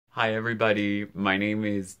Hi everybody, my name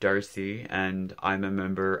is Darcy and I'm a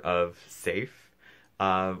member of SAFE,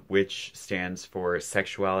 which stands for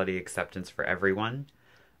Sexuality Acceptance for Everyone.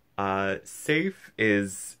 SAFE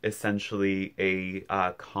is essentially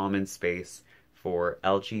a common space for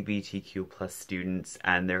LGBTQ plus students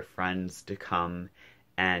and their friends to come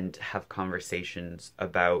and have conversations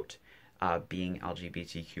about being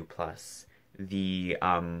LGBTQ plus, the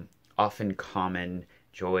often common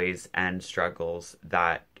joys and struggles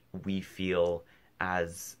that we feel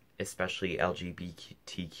as especially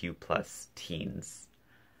LGBTQ plus teens.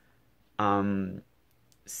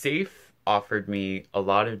 SAFE offered me a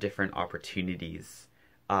lot of different opportunities,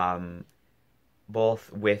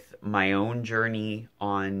 both with my own journey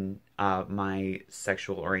on my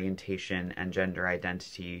sexual orientation and gender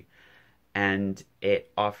identity, and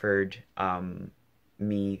it offered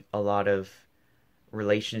me a lot of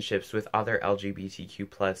relationships with other LGBTQ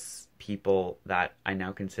plus people that I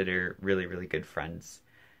now consider really, really good friends.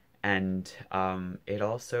 And it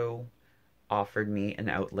also offered me an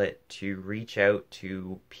outlet to reach out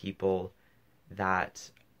to people that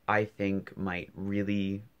I think might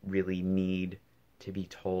really, really need to be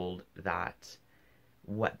told that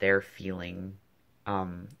what they're feeling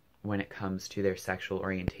when it comes to their sexual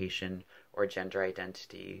orientation or gender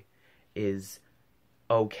identity is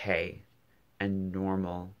okay and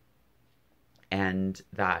normal, and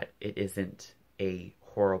that it isn't a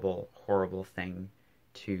horrible, horrible thing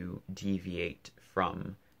to deviate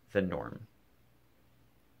from the norm.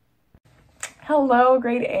 Hello,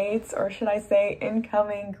 grade 8s, or should I say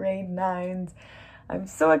incoming grade 9s. I'm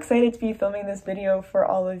so excited to be filming this video for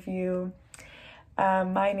all of you.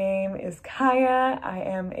 My name is Kaya. I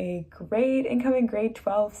am a incoming grade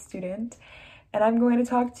 12 student, and I'm going to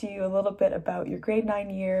talk to you a little bit about your grade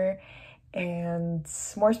 9 year and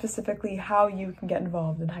more specifically how you can get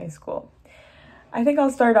involved in high school. I think I'll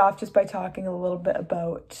start off just by talking a little bit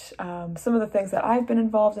about some of the things that I've been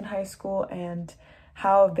involved in high school and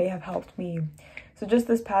how they have helped me. So just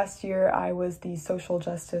this past year, I was the Social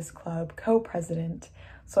Justice Club co-president.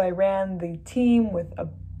 So I ran the team with a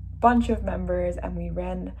bunch of members and we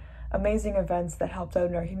ran amazing events that helped out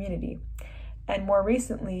in our community. And more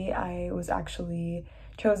recently, I was actually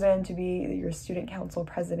chosen to be your student council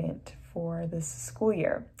president for this school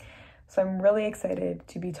year. So I'm really excited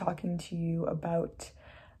to be talking to you about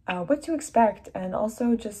what to expect and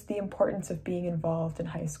also just the importance of being involved in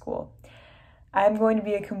high school. I'm going to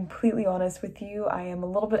be completely honest with you. I am a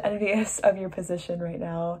little bit envious of your position right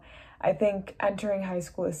now. I think entering high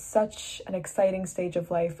school is such an exciting stage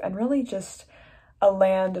of life and really just a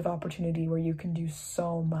land of opportunity where you can do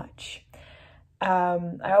so much.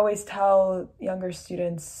 I always tell younger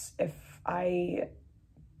students, if I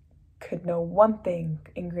could know one thing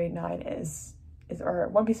in grade 9 or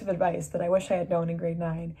one piece of advice that I wish I had known in grade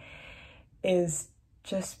 9 is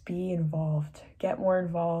just be involved, get more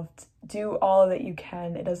involved, do all that you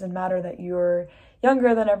can. It doesn't matter that you're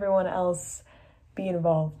younger than everyone else, be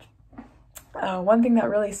involved. One thing that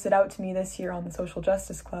really stood out to me this year on the Social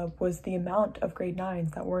Justice Club was the amount of grade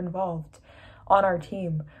 9s that were involved on our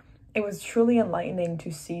team. It was truly enlightening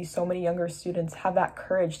to see so many younger students have that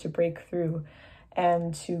courage to break through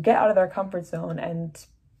and to get out of their comfort zone and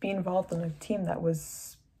be involved in a team that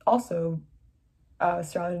was also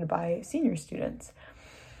surrounded by senior students.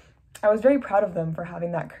 I was very proud of them for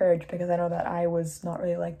having that courage because I know that I was not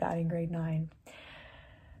really like that in grade 9.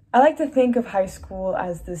 I like to think of high school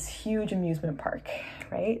as this huge amusement park,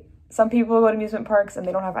 right? Some people go to amusement parks and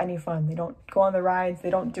they don't have any fun. They don't go on the rides, they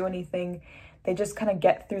don't do anything. They just kind of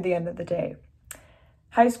get through the end of the day.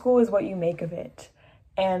 High school is what you make of it.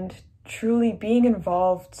 And truly being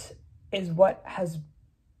involved is what has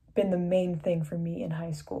been the main thing for me in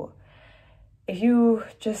high school. If you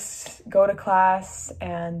just go to class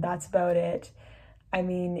and that's about it, I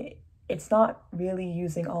mean, it's not really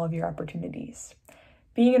using all of your opportunities.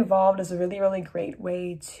 Being involved is a really, really great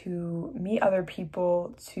way to meet other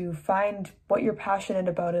people, to find what you're passionate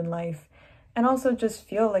about in life, and also just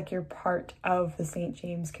feel like you're part of the St.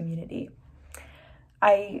 James community.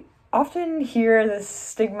 I often hear this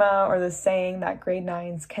stigma or this saying that grade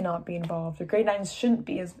 9s cannot be involved, or grade 9s shouldn't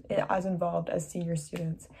be as involved as senior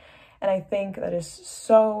students. And I think that is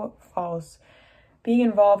so false. Being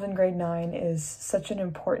involved in grade 9 is such an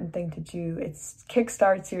important thing to do. It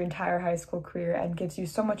kickstarts your entire high school career and gives you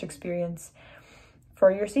so much experience for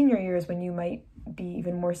your senior years when you might be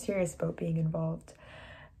even more serious about being involved.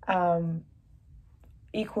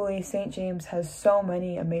 Equally, St. James has so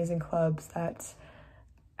many amazing clubs that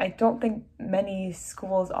I don't think many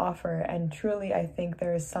schools offer, and truly I think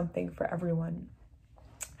there is something for everyone.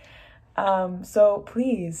 So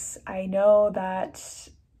please, I know that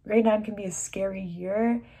grade 9 can be a scary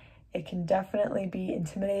year. It can definitely be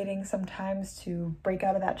intimidating sometimes to break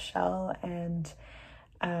out of that shell and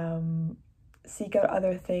seek out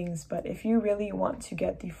other things. But if you really want to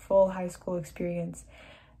get the full high school experience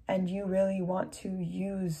and you really want to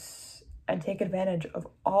use and take advantage of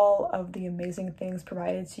all of the amazing things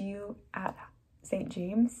provided to you at St.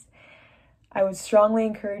 James, I would strongly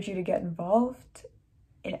encourage you to get involved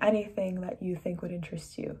in anything that you think would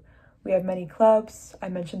interest you. We have many clubs. I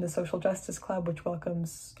mentioned the Social Justice Club, which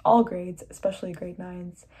welcomes all grades, especially grade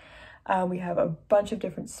 9s. We have a bunch of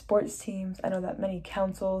different sports teams. I know that many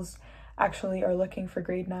councils actually are looking for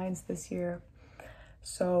grade 9s this year.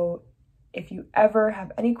 So if you ever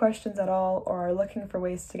have any questions at all or are looking for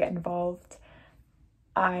ways to get involved,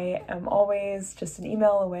 I am always just an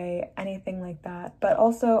email away, anything like that. But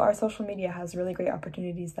also our social media has really great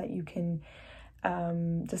opportunities that you can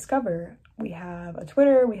discover. We have a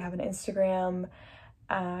Twitter, we have an Instagram,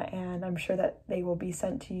 and I'm sure that they will be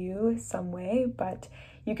sent to you some way, but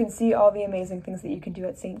you can see all the amazing things that you can do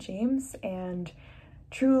at St. James and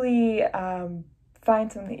truly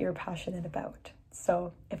find something that you're passionate about.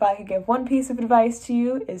 So if I could give one piece of advice to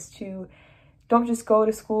you is to don't just go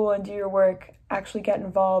to school and do your work, actually get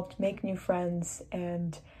involved, make new friends,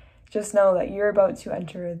 and just know that you're about to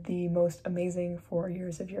enter the most amazing 4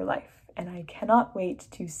 years of your life. And I cannot wait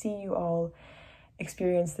to see you all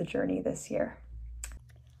experience the journey this year.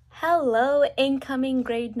 Hello, incoming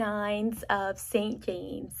grade 9s of St.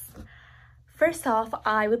 James. First off,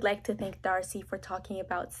 I would like to thank Darcy for talking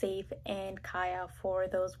about SAFE and Kaya for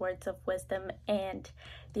those words of wisdom and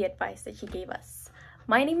the advice that she gave us.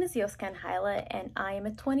 My name is Yoskan Hyla and I am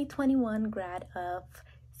a 2021 grad of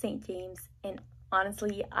St. James, and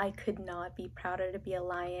honestly, I could not be prouder to be a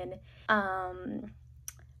Lion.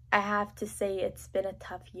 I have to say it's been a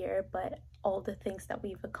tough year, but all the things that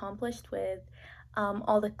we've accomplished with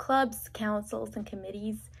all the clubs, councils, and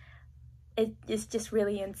committees, it is just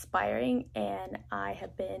really inspiring, and I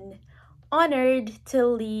have been honored to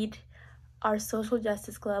lead our social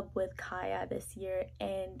justice club with Kaya this year,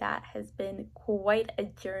 and that has been quite a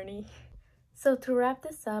journey. So to wrap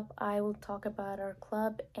this up, I will talk about our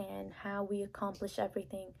club and how we accomplish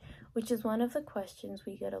everything, which is one of the questions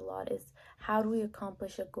we get a lot, is how do we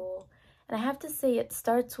accomplish a goal? And I have to say it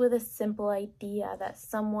starts with a simple idea that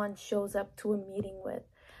someone shows up to a meeting with.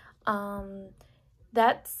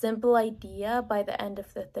 That simple idea, by the end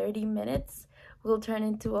of the 30 minutes, will turn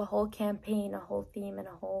into a whole campaign, a whole theme, and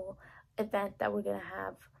a whole event that we're gonna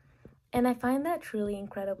have. And I find that truly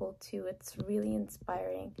incredible too. It's really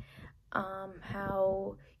inspiring.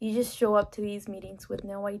 How you just show up to these meetings with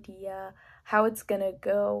no idea how it's gonna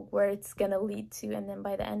go, where it's gonna lead to, and then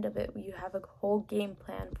by the end of it you have a whole game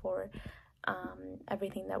plan for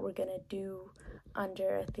everything that we're gonna do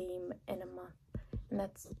under a theme in a month, and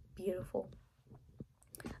that's beautiful.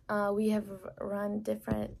 We have run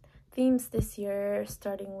different themes this year,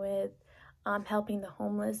 starting with helping the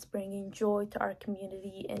homeless, bringing joy to our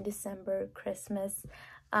community in December, Christmas,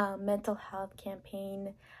 mental health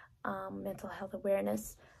campaign, mental health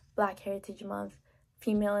awareness, Black Heritage Month,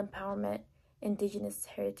 female empowerment, Indigenous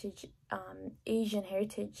heritage, Asian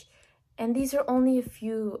heritage, and these are only a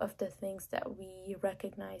few of the things that we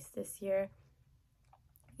recognize this year.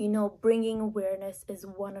 You know, bringing awareness is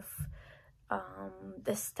one of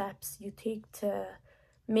the steps you take to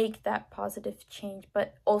make that positive change,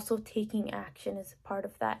 but also taking action is a part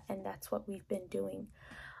of that, and that's what we've been doing.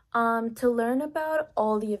 To learn about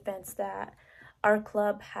all the events that our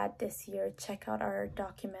club had this year, check out our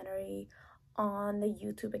documentary on the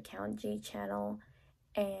YouTube account J Channel,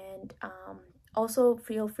 and also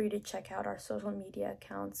feel free to check out our social media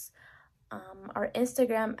accounts, our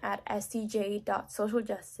Instagram at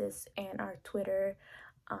stj.socialjustice and our Twitter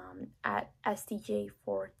at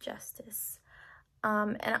stj4justice.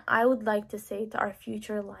 And I would like to say to our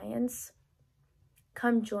future Lions,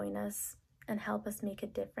 come join us and help us make a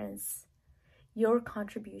difference. Your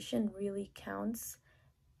contribution really counts,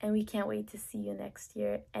 and we can't wait to see you next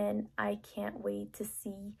year. And I can't wait to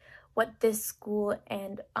see what this school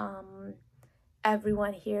and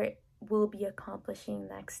everyone here will be accomplishing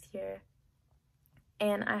next year.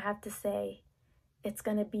 And I have to say, it's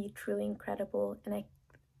gonna be truly incredible, and I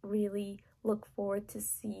really look forward to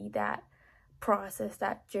see that process,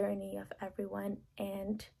 that journey of everyone,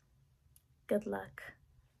 and good luck.